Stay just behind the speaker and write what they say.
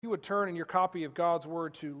You would turn in your copy of God's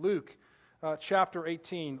Word to Luke chapter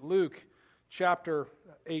 18. Luke chapter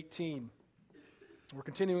 18. We're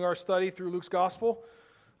continuing our study through Luke's Gospel.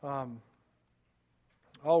 I'll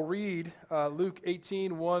read Luke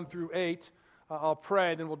 18, 1 through 8. I'll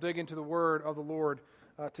pray, then we'll dig into the Word of the Lord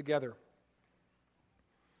together.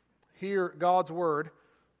 Hear God's Word,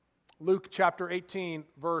 Luke chapter 18,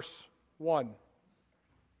 verse 1.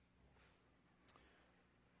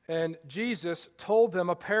 And Jesus told them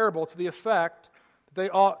a parable to the effect that they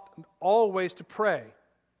ought always to pray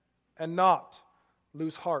and not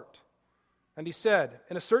lose heart. And he said,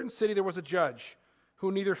 in a certain city there was a judge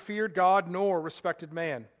who neither feared God nor respected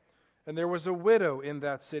man. And there was a widow in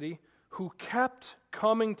that city who kept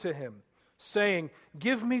coming to him, saying,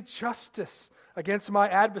 "Give me justice against my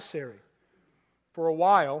adversary." For a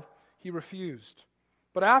while he refused.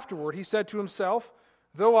 But afterward he said to himself,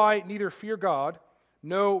 "Though I neither fear God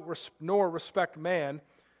nor respect man,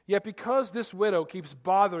 yet because this widow keeps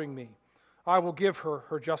bothering me, I will give her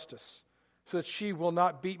her justice, so that she will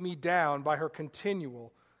not beat me down by her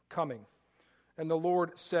continual coming." And the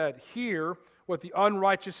Lord said, "Hear what the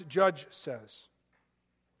unrighteous judge says.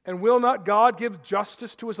 And will not God give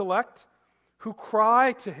justice to his elect, who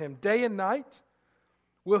cry to him day and night?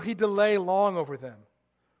 Will he delay long over them?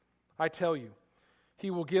 I tell you, he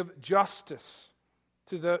will give justice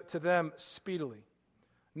to them speedily.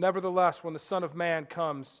 Nevertheless, when the Son of Man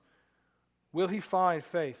comes, will he find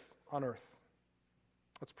faith on earth?"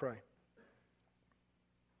 Let's pray.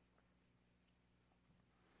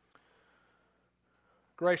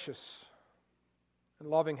 Gracious and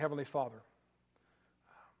loving Heavenly Father,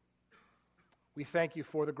 we thank you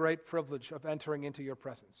for the great privilege of entering into your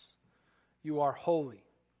presence. You are holy.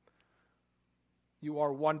 You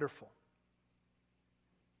are wonderful.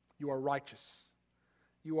 You are righteous.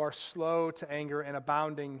 You are slow to anger and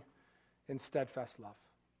abounding in steadfast love.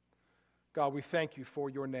 God, we thank you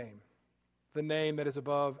for your name, the name that is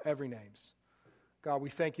above every name. God,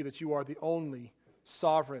 we thank you that you are the only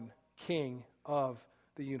sovereign King of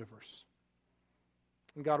the universe.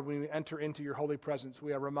 And God, when we enter into your holy presence,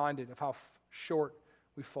 we are reminded of how short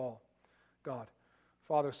we fall. God,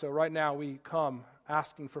 Father, so right now we come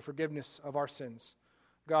asking for forgiveness of our sins.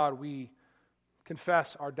 God, we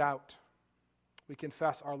confess our doubt. We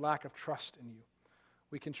confess our lack of trust in you.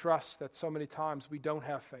 We can trust that so many times we don't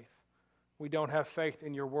have faith. We don't have faith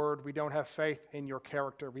in your word. We don't have faith in your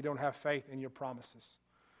character. We don't have faith in your promises.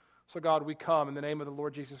 So God, we come in the name of the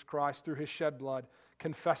Lord Jesus Christ through his shed blood,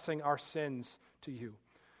 confessing our sins to you.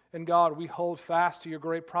 And God, we hold fast to your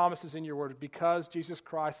great promises in your word because Jesus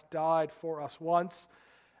Christ died for us once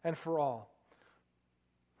and for all,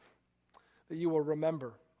 that you will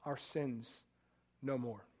remember our sins no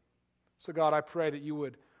more. So God, I pray that you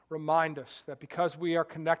would remind us that because we are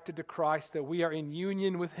connected to Christ, that we are in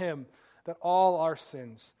union with him, that all our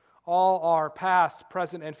sins, all our past,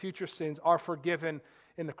 present, and future sins are forgiven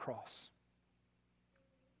in the cross.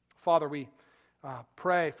 Father, we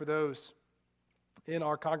pray for those in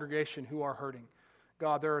our congregation who are hurting.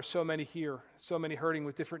 God, there are so many here, so many hurting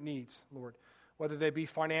with different needs, Lord, whether they be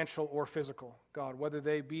financial or physical, God, whether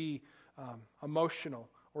they be emotional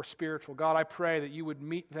or spiritual. God, I pray that you would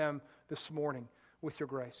meet them this morning with your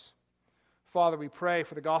grace. Father, we pray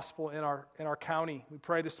for the gospel in our county. We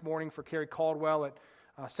pray this morning for Kerry Caldwell at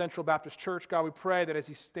Central Baptist Church. God, we pray that as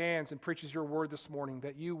he stands and preaches your word this morning,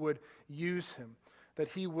 that you would use him, that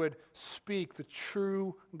he would speak the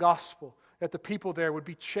true gospel, that the people there would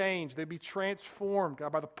be changed, they'd be transformed,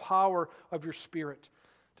 God, by the power of your Spirit,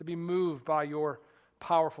 to be moved by your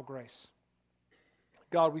powerful grace.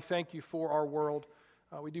 God, we thank you for our world.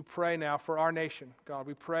 We do pray now for our nation. God,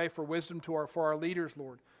 we pray for wisdom for our leaders,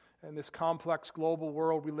 Lord, in this complex global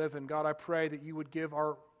world we live in. God, I pray that you would give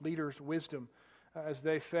our leaders wisdom as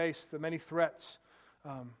they face the many threats,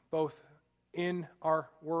 both in our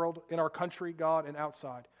world, in our country, God, and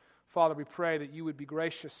outside. Father, we pray that you would be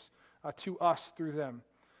gracious to us through them.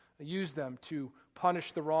 Use them to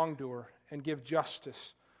punish the wrongdoer and give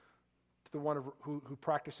justice to the one who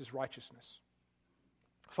practices righteousness.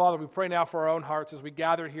 Father, we pray now for our own hearts as we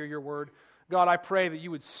gather to hear your word. God, I pray that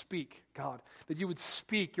you would speak, God, that you would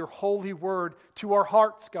speak your holy word to our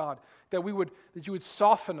hearts, God, that you would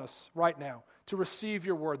soften us right now to receive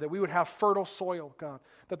your word, that we would have fertile soil, God,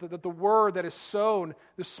 that the word that is sown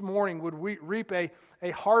this morning would reap a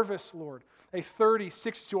harvest, Lord, a 30,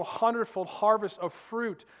 60 to 100-fold harvest of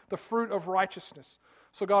fruit, the fruit of righteousness.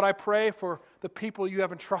 So God, I pray for the people you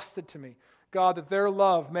have entrusted to me, God, that their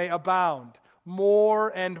love may abound more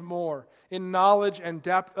and more in knowledge and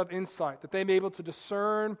depth of insight, that they may be able to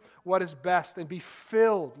discern what is best and be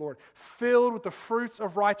filled, Lord, filled with the fruits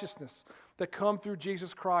of righteousness, that come through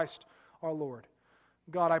Jesus Christ our Lord.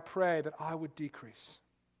 God, I pray that I would decrease.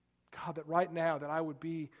 God, that right now that I would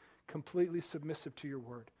be completely submissive to your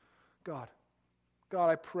word. God,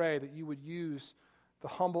 I pray that you would use the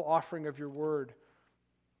humble offering of your word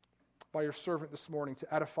by your servant this morning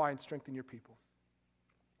to edify and strengthen your people.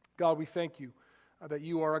 God, we thank you that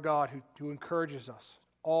you are a God who encourages us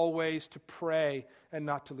always to pray and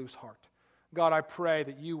not to lose heart. God, I pray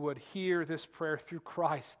that you would hear this prayer through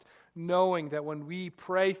Christ, knowing that when we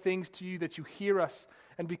pray things to you, that you hear us.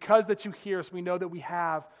 And because that you hear us, we know that we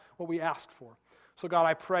have what we ask for. So God,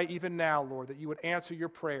 I pray even now, Lord, that you would answer your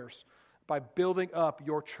prayers by building up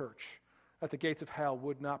your church, that the gates of hell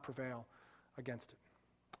would not prevail against it.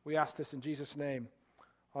 We ask this in Jesus' name.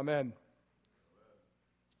 Amen.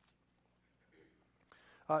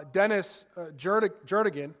 Dennis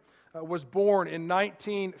Jernigan was born in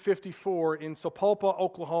 1954 in Sapulpa,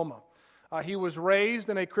 Oklahoma. He was raised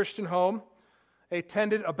in a Christian home,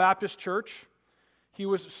 attended a Baptist church. He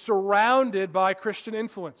was surrounded by Christian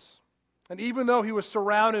influence. And even though he was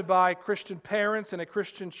surrounded by Christian parents and a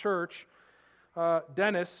Christian church,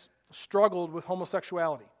 Dennis struggled with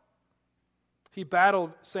homosexuality. He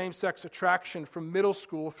battled same-sex attraction from middle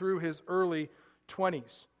school through his early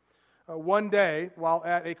 20s. One day, while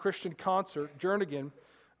at a Christian concert, Jernigan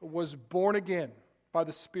was born again by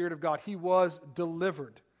the Spirit of God. He was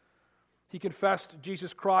delivered. He confessed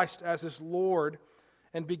Jesus Christ as his Lord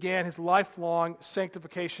and began his lifelong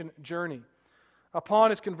sanctification journey. Upon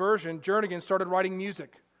his conversion, Jernigan started writing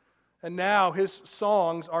music, and now his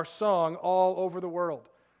songs are sung all over the world.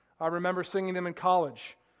 I remember singing them in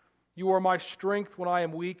college. You are my strength when I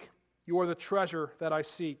am weak. You are the treasure that I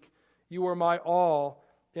seek. You are my all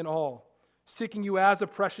in all. Seeking you as a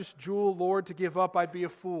precious jewel, Lord, to give up I'd be a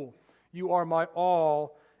fool. You are my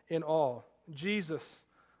all in all. Jesus,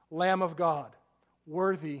 Lamb of God,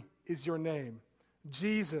 worthy is your name.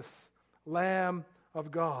 Jesus, Lamb of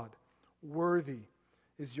God, worthy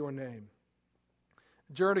is your name.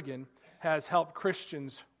 Jernigan has helped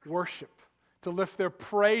Christians worship, to lift their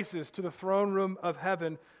praises to the throne room of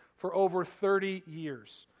heaven for over 30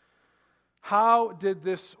 years. How did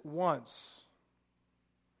this once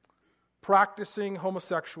practicing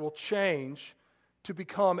homosexual change to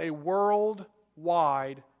become a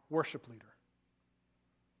worldwide worship leader?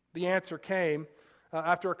 The answer came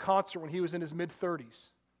after a concert when he was in his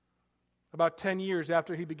mid-30s, about 10 years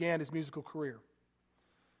after he began his musical career.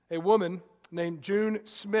 A woman named June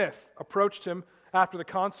Smith approached him after the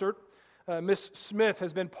concert. Miss Smith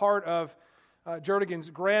has been part of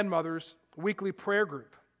Jernigan's grandmother's weekly prayer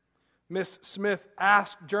group. Miss Smith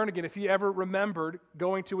asked Jernigan if he ever remembered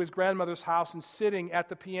going to his grandmother's house and sitting at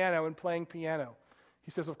the piano and playing piano.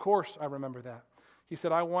 He says, "Of course I remember that." He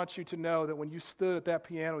said, "I want you to know that when you stood at that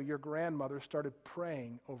piano, your grandmother started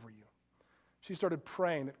praying over you. She started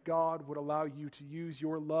praying that God would allow you to use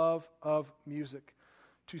your love of music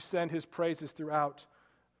to send his praises throughout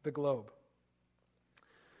the globe."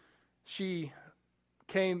 She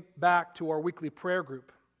came back to our weekly prayer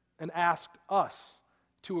group and asked us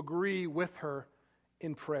to agree with her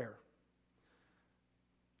in prayer.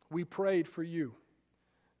 We prayed for you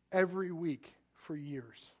every week for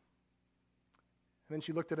years. And then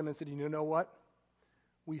she looked at him and said, "You know what?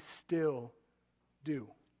 We still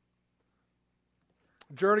do."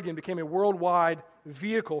 Jernigan became a worldwide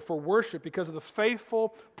vehicle for worship because of the faithful,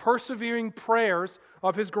 persevering prayers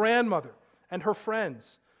of his grandmother and her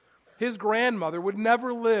friends. His grandmother would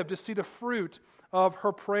never live to see the fruit of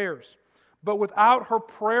her prayers. But without her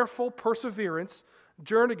prayerful perseverance,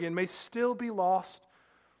 Jernigan may still be lost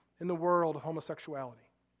in the world of homosexuality.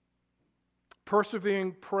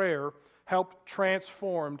 Persevering prayer helped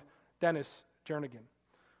transform Dennis Jernigan.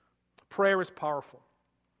 Prayer is powerful.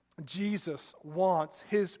 Jesus wants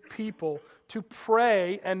his people to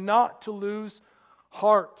pray and not to lose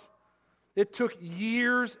heart. It took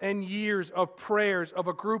years and years of prayers of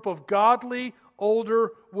a group of godly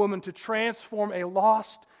older women to transform a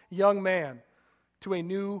lost young man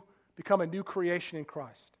to become a new creation in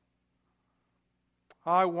Christ.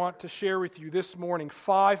 I want to share with you this morning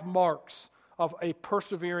 5 marks of a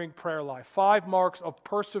persevering prayer life. 5 marks of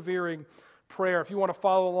persevering prayer. If you want to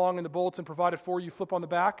follow along in the bulletin provided for you, flip on the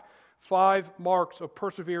back. 5 marks of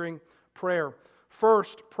persevering prayer.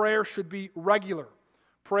 First, prayer should be regular.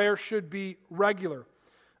 Prayer should be regular.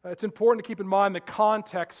 It's important to keep in mind the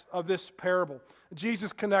context of this parable.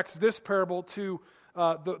 Jesus connects this parable to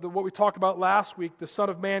what we talked about last week, the Son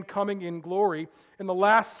of Man coming in glory. In the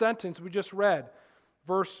last sentence we just read,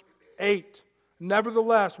 verse 8,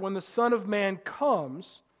 "Nevertheless, when the Son of Man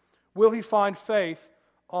comes, will he find faith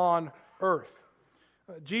on earth?"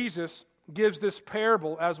 Jesus gives this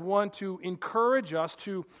parable as one to encourage us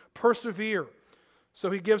to persevere. So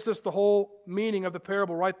he gives us the whole meaning of the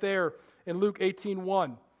parable right there in Luke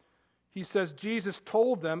 18:1. He says, Jesus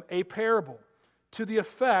told them a parable to the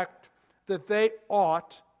effect that they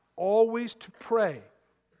ought always to pray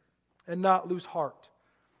and not lose heart.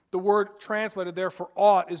 The word translated there for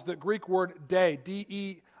ought is the Greek word dei,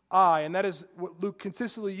 D-E-I, and that is what Luke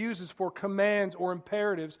consistently uses for commands or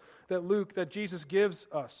imperatives that Jesus gives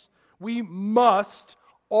us. We must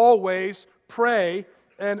always pray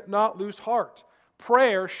and not lose heart.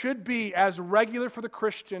 Prayer should be as regular for the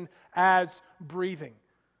Christian as breathing.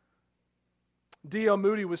 D.L.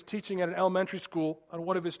 Moody was teaching at an elementary school on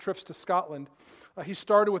one of his trips to Scotland. He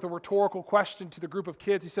started with a rhetorical question to the group of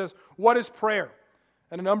kids. He says, "What is prayer?"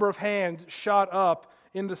 And a number of hands shot up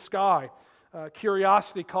in the sky.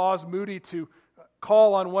 Curiosity caused Moody to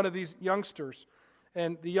call on one of these youngsters.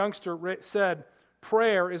 And the youngster said,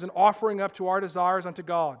 "Prayer is an offering up to our desires unto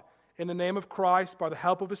God, in the name of Christ, by the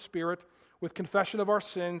help of His Spirit, with confession of our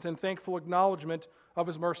sins and thankful acknowledgement of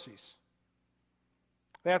His mercies."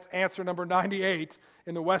 That's answer number 98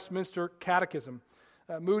 in the Westminster Catechism.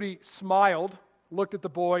 Moody smiled, looked at the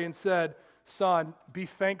boy, and said, "Son, be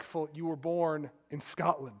thankful you were born in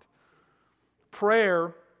Scotland."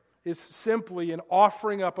 Prayer is simply an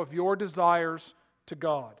offering up of your desires to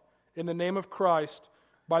God in the name of Christ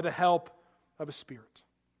by the help of His Spirit.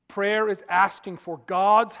 Prayer is asking for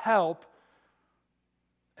God's help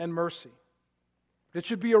and mercy. It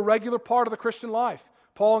should be a regular part of the Christian life.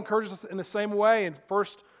 Paul encourages us in the same way in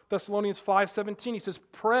 1 Thessalonians 5:17. He says,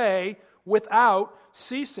 "Pray without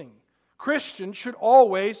ceasing." Christians should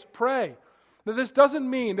always pray. Now, this doesn't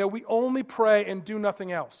mean that we only pray and do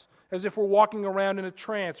nothing else, as if we're walking around in a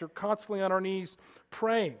trance or constantly on our knees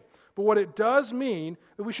praying. But what it does mean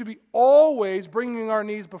that we should be always bringing our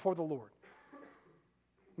knees before the Lord.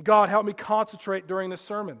 God, help me concentrate during this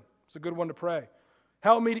sermon. It's a good one to pray.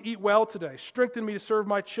 Help me to eat well today. Strengthen me to serve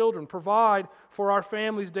my children. Provide for our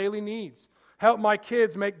family's daily needs. Help my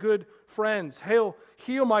kids make good friends.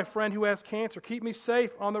 Heal my friend who has cancer. Keep me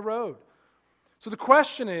safe on the road. So the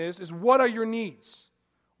question is what are your needs?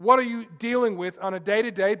 What are you dealing with on a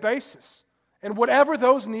day-to-day basis? And whatever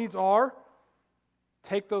those needs are,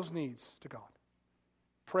 take those needs to God.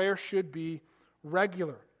 Prayer should be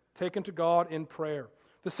regular, taken to God in prayer.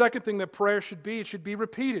 The second thing that prayer should be, it should be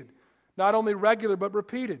repeated. Not only regular, but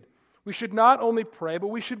repeated. We should not only pray, but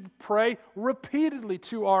we should pray repeatedly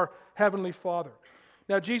to our Heavenly Father.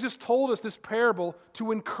 Now, Jesus told us this parable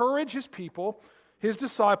to encourage His people, His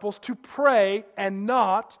disciples, to pray and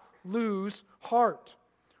not lose heart.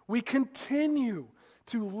 We continue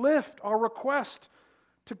to lift our request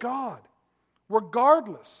to God,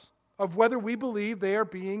 regardless of whether we believe they are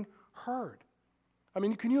being heard. I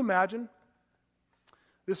mean, can you imagine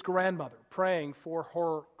this grandmother praying for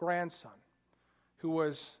her grandson who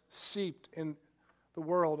was steeped in the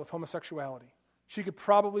world of homosexuality? She could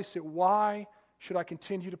probably say, "Why should I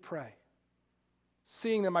continue to pray,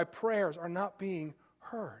 seeing that my prayers are not being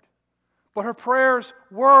heard?" But her prayers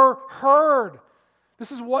were heard.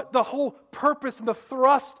 This is what the whole purpose and the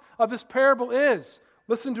thrust of this parable is.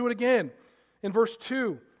 Listen to it again. In verse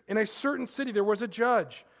 2, "In a certain city there was a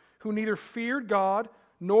judge who neither feared God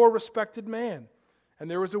nor respected man. And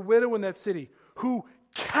there was a widow in that city who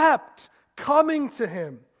kept coming to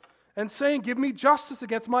him and saying, 'Give me justice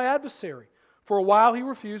against my adversary.' For a while he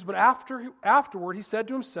refused, but afterward he said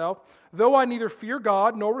to himself, 'Though I neither fear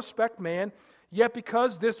God nor respect man, yet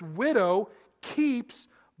because this widow keeps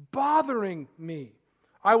bothering me,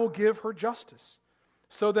 I will give her justice,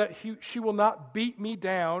 so that she will not beat me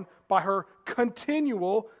down by her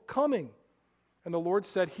continual coming.' And the Lord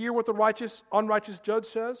said, 'Hear what the unrighteous judge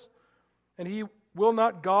says, and will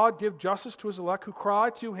not God give justice to His elect who cry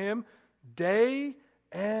to Him day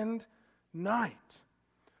and night?'"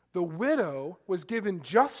 The widow was given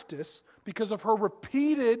justice because of her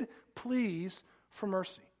repeated pleas for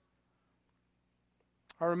mercy.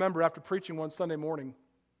 I remember after preaching one Sunday morning,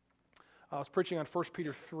 I was preaching on 1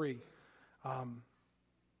 Peter 3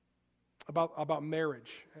 about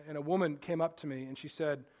marriage. And a woman came up to me and she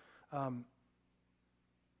said,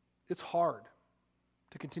 it's hard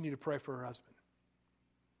to continue to pray for her husband.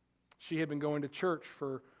 She had been going to church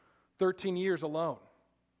for 13 years alone.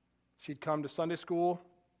 She'd come to Sunday school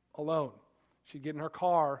alone. She'd get in her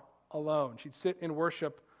car alone. She'd sit in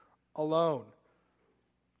worship alone.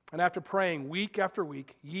 And after praying week after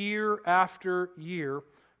week, year after year,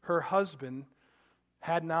 her husband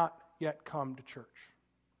had not yet come to church.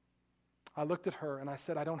 I looked at her and I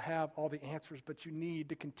said, "I don't have all the answers, but you need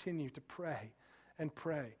to continue to pray and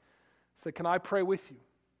pray." I said, "Can I pray with you?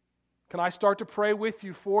 Can I start to pray with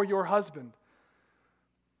you for your husband?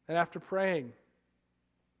 And after praying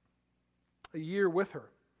a year with her,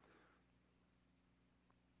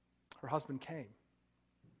 her husband came.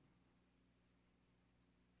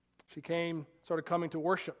 She came, started coming to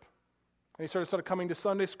worship, and he started coming to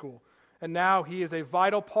Sunday school. And now he is a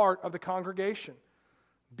vital part of the congregation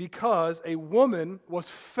because a woman was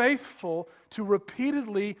faithful to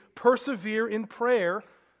repeatedly persevere in prayer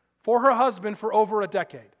for her husband for over a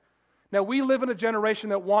decade. Now, we live in a generation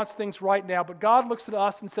that wants things right now, but God looks at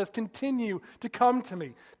us and says, continue to come to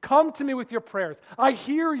me. Come to me with your prayers. I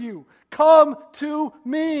hear you. Come to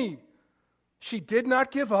me. She did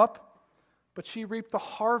not give up, but she reaped the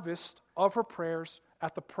harvest of her prayers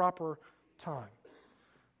at the proper time.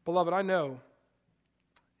 Beloved, I know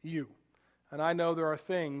you, and I know there are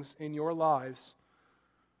things in your lives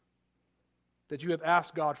that you have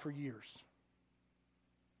asked God for years,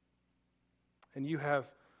 and you have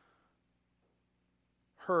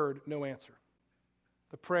heard no answer.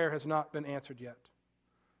 The prayer has not been answered yet.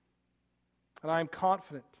 And I am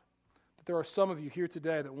confident that there are some of you here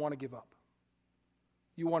today that want to give up.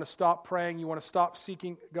 You want to stop praying. You want to stop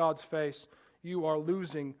seeking God's face. You are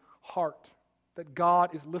losing heart that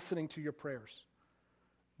God is listening to your prayers.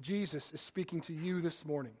 Jesus is speaking to you this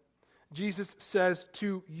morning. Jesus says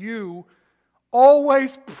to you,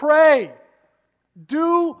 always pray.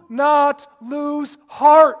 Do not lose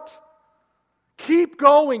heart. Keep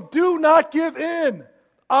going. Do not give in.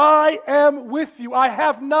 I am with you. I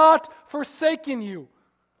have not forsaken you.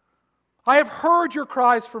 I have heard your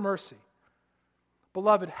cries for mercy.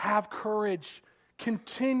 Beloved, have courage.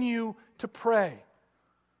 Continue to pray.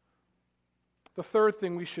 The third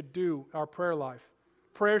thing we should do in our prayer life,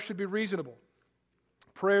 prayer should be reasonable.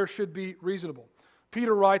 Prayer should be reasonable.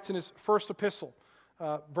 Peter writes in his first epistle,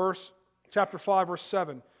 chapter 5, verse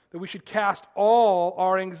 7, that we should cast all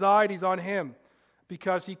our anxieties on him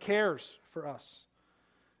because he cares for us.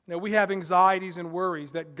 Now, we have anxieties and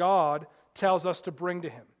worries that God tells us to bring to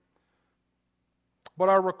him. But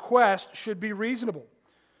our request should be reasonable.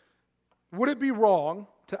 Would it be wrong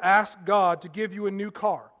to ask God to give you a new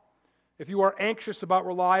car if you are anxious about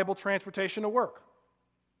reliable transportation to work?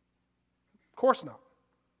 Of course not.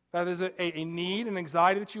 That is a need, an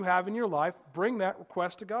anxiety that you have in your life. Bring that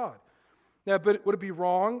request to God. Now, but would it be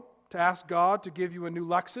wrong to ask God to give you a new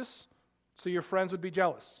Lexus so your friends would be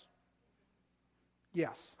jealous?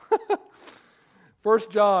 Yes. 1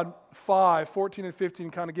 John 5, 14 and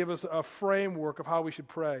 15 kind of give us a framework of how we should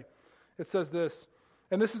pray. It says this,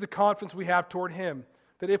 and this is the confidence we have toward him,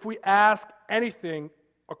 that if we ask anything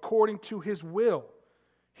according to his will,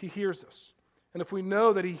 he hears us. And if we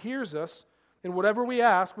know that he hears us, then whatever we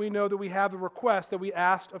ask, we know that we have the request that we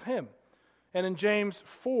asked of him. And in James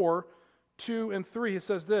 4, 2 and 3, it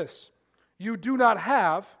says this, you do not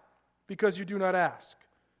have because you do not ask.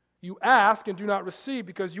 You ask and do not receive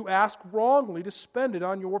because you ask wrongly to spend it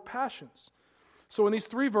on your passions. So in these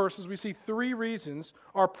three verses, we see three reasons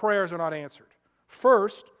our prayers are not answered.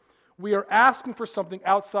 First, we are asking for something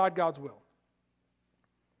outside God's will.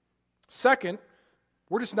 Second,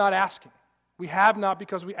 we're just not asking. We have not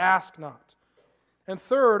because we ask not. And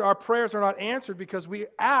third, our prayers are not answered because we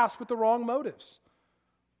ask with the wrong motives.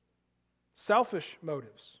 Selfish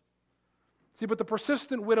motives. See, but the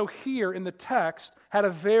persistent widow here in the text had a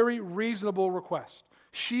very reasonable request.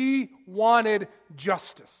 She wanted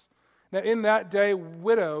justice. Now, in that day,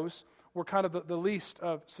 widows were kind of the least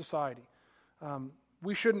of society.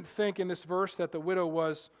 We shouldn't think in this verse that the widow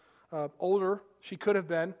was older. She could have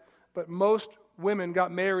been, but most women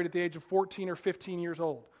got married at the age of 14 or 15 years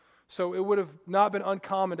old. So it would have not been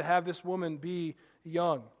uncommon to have this woman be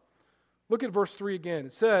young. Look at verse 3 again.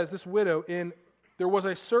 It says, there was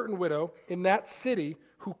a certain widow in that city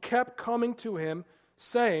who kept coming to him,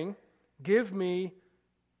 saying, give me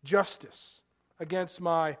justice against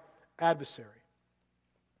my adversary.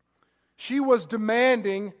 She was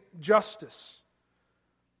demanding justice.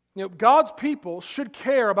 You know, God's people should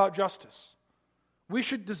care about justice. We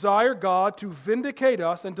should desire God to vindicate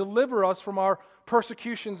us and deliver us from our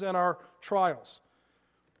persecutions and our trials.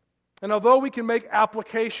 And although we can make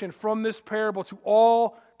application from this parable to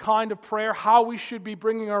all kind of prayer, how we should be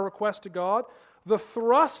bringing our request to God, the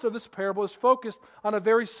thrust of this parable is focused on a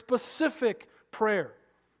very specific prayer,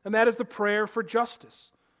 and that is the prayer for justice.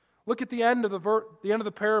 Look at the end of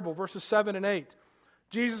the parable, verses 7 and 8.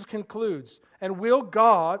 Jesus concludes, and will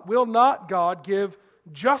not God give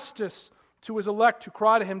justice to his elect who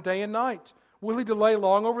cry to him day and night? Will he delay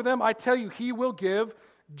long over them? I tell you, he will give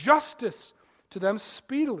justice to them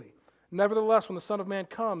speedily. Nevertheless, when the Son of Man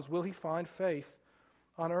comes, will he find faith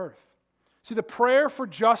on earth? See, the prayer for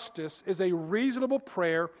justice is a reasonable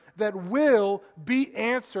prayer that will be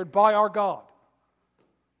answered by our God.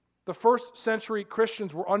 The first century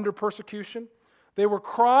Christians were under persecution. They were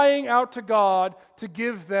crying out to God to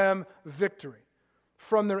give them victory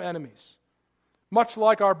from their enemies. Much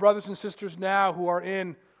like our brothers and sisters now who are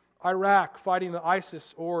in Iraq fighting the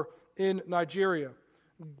ISIS or in Nigeria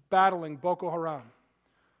battling Boko Haram.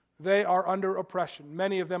 They are under oppression.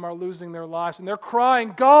 Many of them are losing their lives, and they're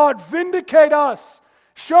crying, God, vindicate us.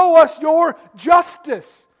 Show us your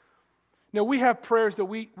justice. Now, we have prayers that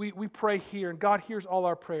we pray here, and God hears all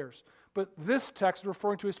our prayers. But this text is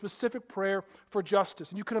referring to a specific prayer for justice.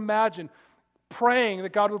 And you can imagine praying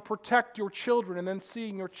that God would protect your children and then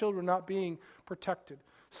seeing your children not being protected.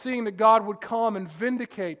 Seeing that God would come and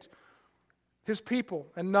vindicate His people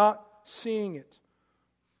and not seeing it.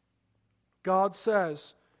 God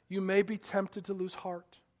says, you may be tempted to lose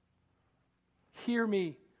heart. Hear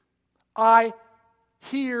me. I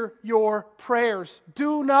hear your prayers.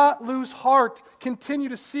 Do not lose heart. Continue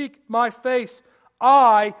to seek my face.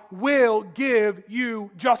 I will give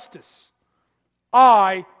you justice.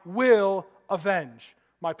 I will avenge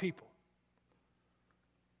my people.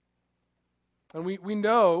 And we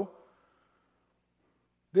know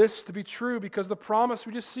this to be true because the promise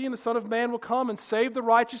we just see in the Son of Man will come and save the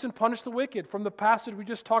righteous and punish the wicked from the passage we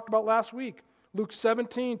just talked about last week, Luke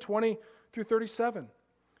 17, 20 through 37.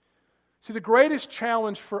 See, the greatest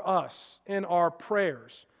challenge for us in our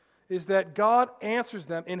prayers is that God answers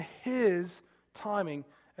them in His timing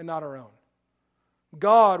and not our own.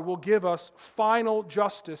 God will give us final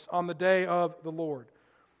justice on the day of the Lord.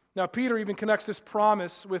 Now, Peter even connects this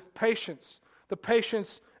promise with patience, the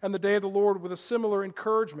patience and the day of the Lord with a similar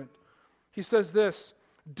encouragement. He says this,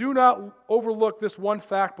 do not overlook this one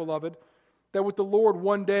fact, beloved, that with the Lord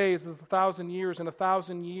 1 day is 1,000 years, and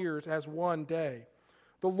 1,000 years as 1 day.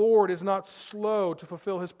 The Lord is not slow to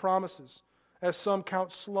fulfill His promises, as some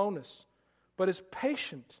count slowness, but is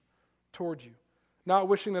patient toward you, not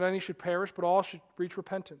wishing that any should perish, but all should reach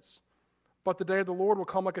repentance. But the day of the Lord will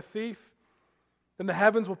come like a thief. Then the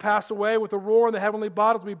heavens will pass away with a roar, and the heavenly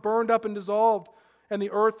bodies will be burned up and dissolved, and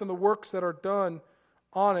the earth and the works that are done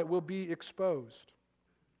on it will be exposed.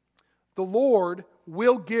 The Lord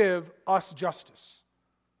will give us justice.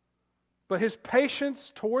 But His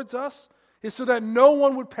patience towards us is so that no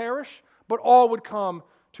one would perish, but all would come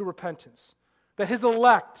to repentance. That His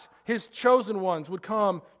elect, His chosen ones, would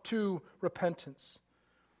come to repentance.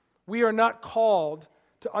 We are not called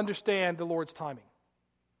to understand the Lord's timing.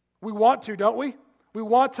 We want to, don't we? We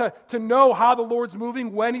want to know how the Lord's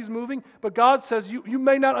moving, when He's moving, but God says you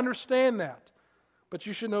may not understand that. But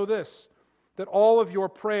you should know this, that all of your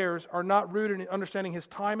prayers are not rooted in understanding His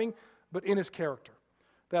timing, but in His character.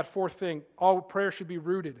 That fourth thing, all prayer should be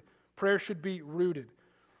rooted. Prayer should be rooted.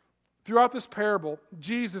 Throughout this parable,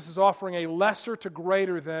 Jesus is offering a lesser to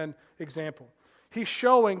greater than example. He's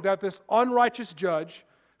showing that this unrighteous judge,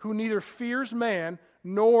 who neither fears man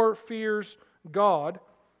nor fears God,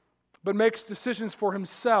 but makes decisions for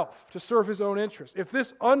himself to serve his own interests. If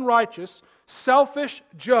this unrighteous, selfish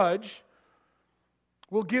judge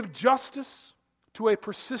will give justice to a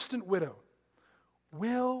persistent widow,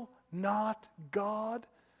 will not God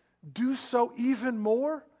do so even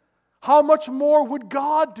more? How much more would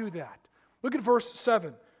God do that? Look at verse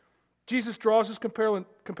 7. Jesus draws this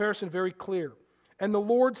comparison very clear. And the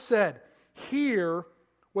Lord said, hear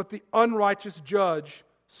what the unrighteous judge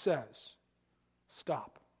says.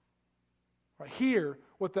 Stop. Right, hear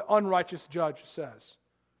what the unrighteous judge says.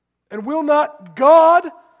 And will not God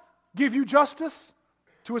give you justice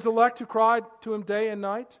to His elect who cried to Him day and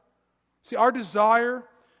night? See, our desire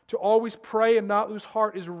to always pray and not lose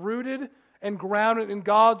heart is rooted and grounded in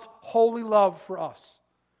God's holy love for us.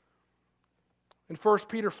 In 1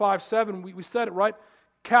 Peter 5:7, we said it, right?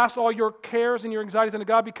 Cast all your cares and your anxieties unto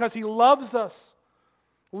God because He loves us.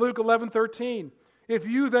 Luke 11:13. If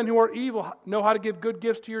you then who are evil know how to give good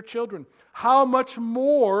gifts to your children, how much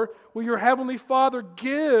more will your heavenly Father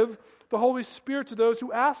give the Holy Spirit to those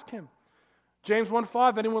who ask Him? James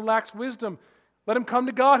 1:5, if anyone lacks wisdom, let him come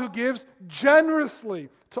to God who gives generously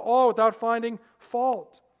to all without finding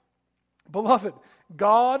fault. Beloved,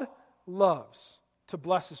 God loves to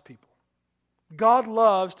bless His people. God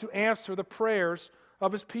loves to answer the prayers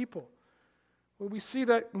of His people. We see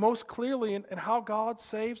that most clearly in how God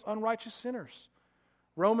saves unrighteous sinners.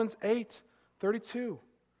 Romans 8:32.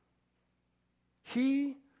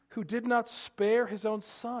 He who did not spare His own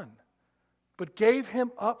Son, but gave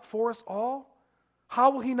Him up for us all,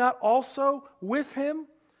 how will He not also with Him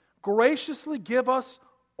graciously give us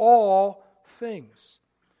all things?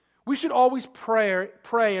 We should always pray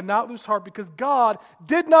and not lose heart because God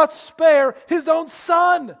did not spare His own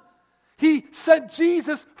Son. He sent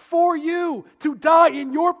Jesus for you to die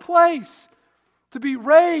in your place, to be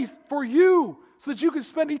raised for you so that you can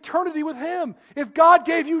spend eternity with Him. If God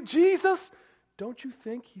gave you Jesus, don't you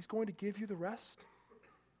think He's going to give you the rest?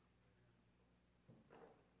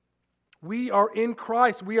 We are in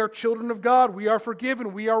Christ. We are children of God. We are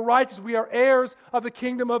forgiven. We are righteous. We are heirs of the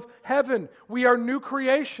kingdom of heaven. We are new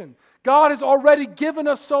creation. God has already given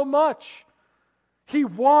us so much. He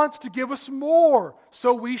wants to give us more.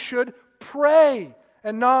 So we should pray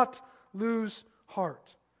and not lose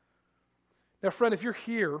heart. Now, friend, if you're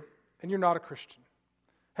here and you're not a Christian,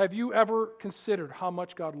 have you ever considered how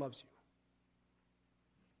much God loves you?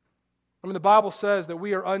 I mean, the Bible says that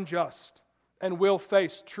we are unjust and will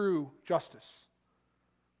face true justice.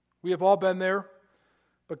 We have all been there,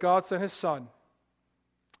 but God sent His Son,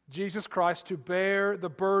 Jesus Christ, to bear the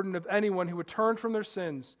burden of anyone who would turn from their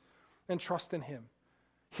sins and trust in Him.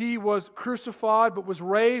 He was crucified, but was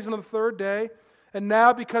raised on the third day, and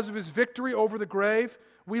now because of His victory over the grave,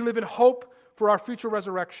 we live in hope for our future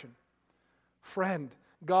resurrection. Friend,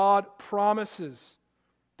 God promises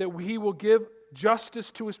that He will give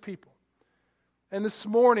justice to His people. And this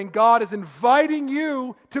morning, God is inviting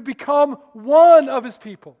you to become one of His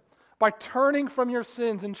people by turning from your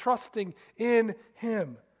sins and trusting in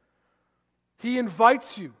Him. He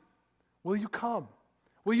invites you. Will you come?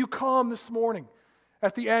 Will you come this morning?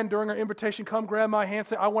 At the end, during our invitation, come grab my hand,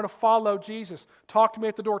 say, I want to follow Jesus. Talk to me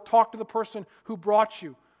at the door. Talk to the person who brought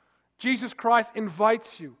you. Jesus Christ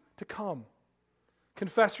invites you to come.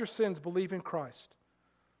 Confess your sins. Believe in Christ.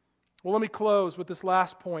 Well, let me close with this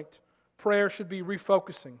last point. Prayer should be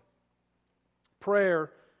refocusing.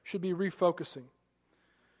 Prayer should be refocusing.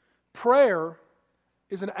 Prayer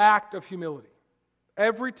is an act of humility.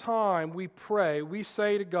 Every time we pray, we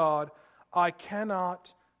say to God, I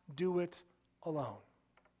cannot do it alone.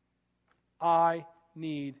 I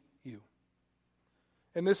need you.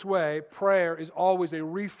 In this way, prayer is always a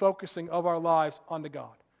refocusing of our lives onto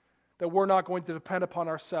God. That we're not going to depend upon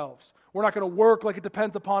ourselves. We're not going to work like it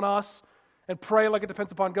depends upon us and pray like it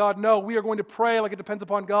depends upon God. No, we are going to pray like it depends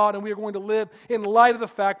upon God, and we are going to live in light of the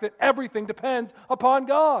fact that everything depends upon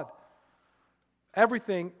God.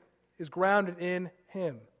 Everything is grounded in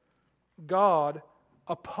Him. God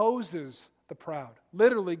opposes the proud.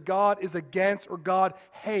 Literally, God is against or God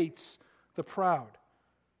hates the proud.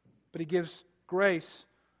 But He gives grace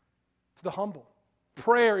to the humble.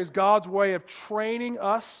 Prayer is God's way of training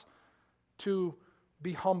us to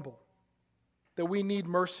be humble. That we need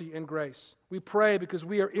mercy and grace. We pray because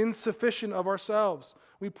we are insufficient of ourselves.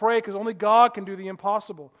 We pray because only God can do the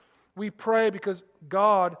impossible. We pray because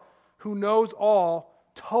God, who knows all,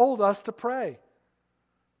 told us to pray.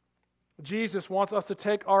 Jesus wants us to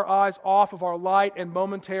take our eyes off of our light and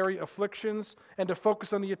momentary afflictions and to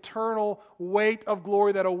focus on the eternal weight of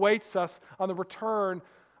glory that awaits us on the return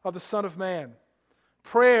of the Son of Man.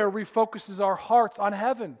 Prayer refocuses our hearts on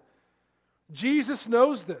heaven. Jesus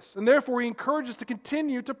knows this, and therefore He encourages us to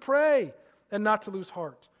continue to pray and not to lose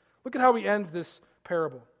heart. Look at how He ends this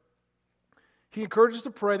parable. He encourages us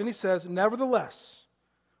to pray, then He says, nevertheless,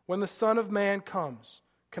 when the Son of Man comes,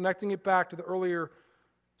 connecting it back to the earlier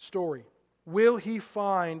story, will He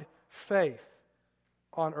find faith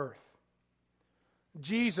on earth?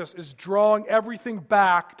 Jesus is drawing everything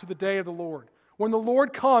back to the day of the Lord. When the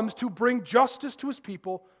Lord comes to bring justice to His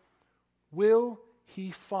people, will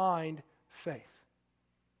He find faith?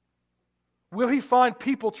 Will He find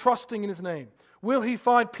people trusting in His name? Will He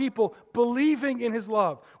find people believing in His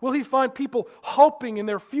love? Will He find people hoping in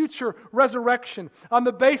their future resurrection on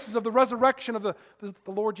the basis of the resurrection of the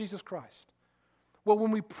Lord Jesus Christ? Well,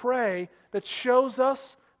 when we pray, that shows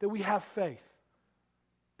us that we have faith.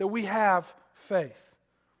 That we have faith.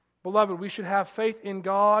 Beloved, we should have faith in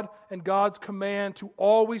God and God's command to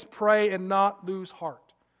always pray and not lose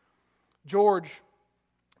heart. George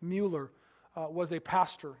Mueller was a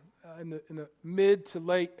pastor in the mid to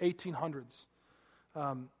late 1800s.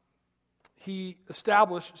 He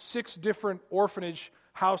established 6 different orphanage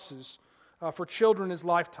houses for children in his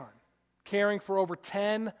lifetime, caring for over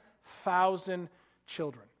 10,000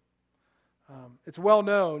 children. It's well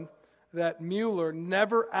known that Mueller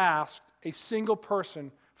never asked a single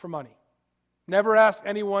person for money, never asked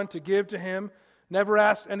anyone to give to him, never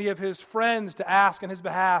asked any of his friends to ask on his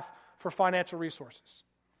behalf for financial resources.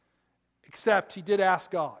 Except he did ask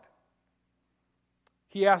God.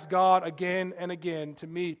 He asked God again and again to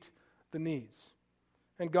meet the needs.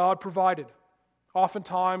 And God provided,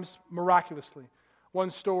 oftentimes miraculously. One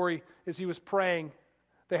story is he was praying.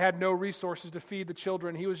 They had no resources to feed the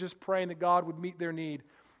children. He was just praying that God would meet their need.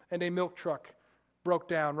 and a milk truck broke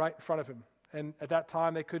down right in front of him. And at that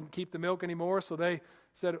time, they couldn't keep the milk anymore, so they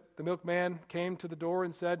said, the milkman came to the door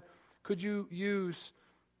and said, "Could you use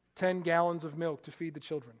 10 gallons of milk to feed the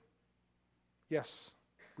children?" Yes,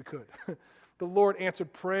 we could. The Lord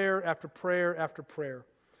answered prayer after prayer after prayer.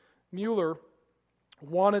 Mueller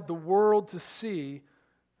wanted the world to see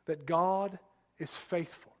that God is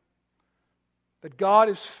faithful. That God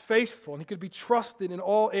is faithful and He could be trusted in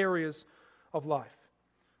all areas of life.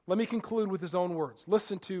 Let me conclude with his own words.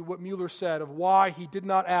 Listen to what Mueller said of why he did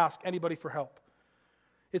not ask anybody for help.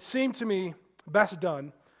 "It seemed to me best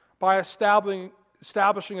done by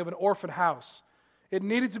establishing of an orphan house. It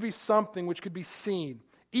needed to be something which could be seen,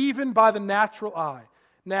 even by the natural eye.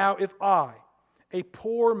 Now, if I, a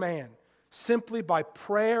poor man, simply by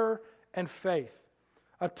prayer and faith,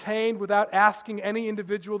 obtained without asking any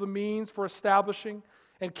individual the means for establishing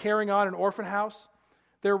and carrying on an orphan house,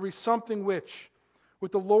 there would be something which,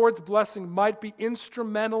 with the Lord's blessing, might be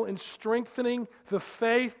instrumental in strengthening the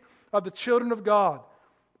faith of the children of God,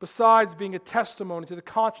 besides being a testimony to the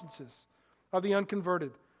consciences of the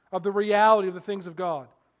unconverted, of the reality of the things of God.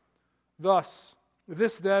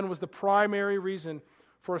 This then was the primary reason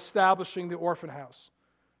for establishing the orphan house.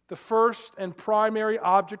 The first and primary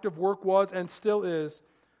object of work was, and still is,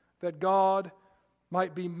 that God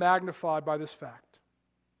might be magnified by this fact,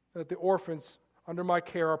 that the orphans under my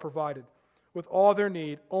care are provided with all their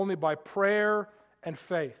need only by prayer and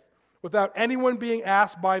faith, without anyone being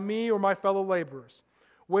asked by me or my fellow laborers,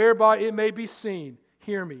 whereby it may be seen,"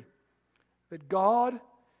 hear me, "that God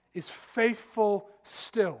is faithful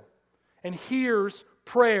still and hears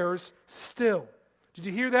prayers still." Did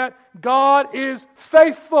you hear that? God is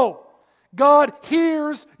faithful. God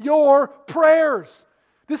hears your prayers.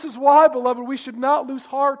 This is why, beloved, we should not lose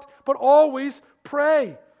heart, but always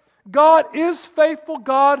pray. God is faithful.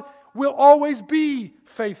 God will always be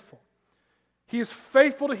faithful. He is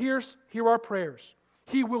faithful to hear our prayers.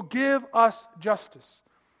 He will give us justice.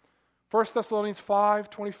 1 Thessalonians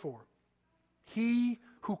 5:24. "He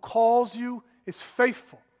who calls you is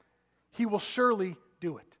faithful. He will surely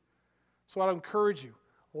do it." So I encourage you,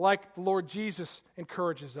 like the Lord Jesus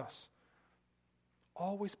encourages us,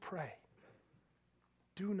 always pray.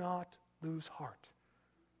 Do not lose heart.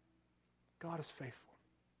 God is faithful.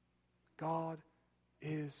 God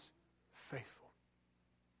is faithful.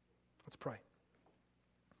 Let's pray.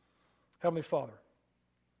 Heavenly Father,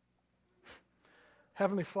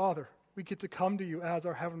 we get to come to you as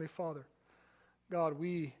our Heavenly Father. God,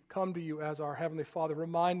 we come to you as our Heavenly Father,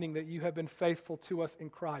 reminding that you have been faithful to us in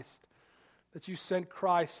Christ, that you sent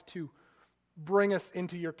Christ to bring us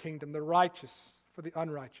into your kingdom, the righteous for the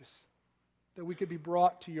unrighteous, that we could be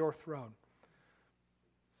brought to your throne.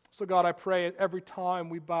 So God, I pray at every time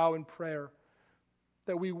we bow in prayer,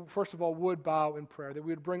 that we first of all would bow in prayer, that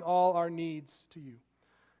we would bring all our needs to you.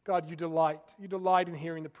 God, you delight in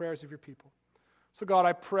hearing the prayers of your people. So God,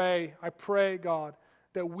 I pray, God,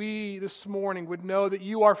 that we this morning would know that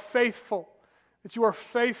you are faithful,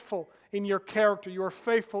 in your character, you are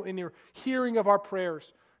faithful in your hearing of our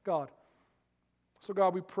prayers, God. So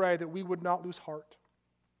God, we pray that we would not lose heart,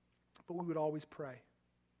 but we would always pray.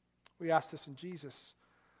 We ask this in Jesus,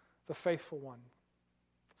 the faithful one.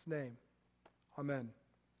 In his name, amen.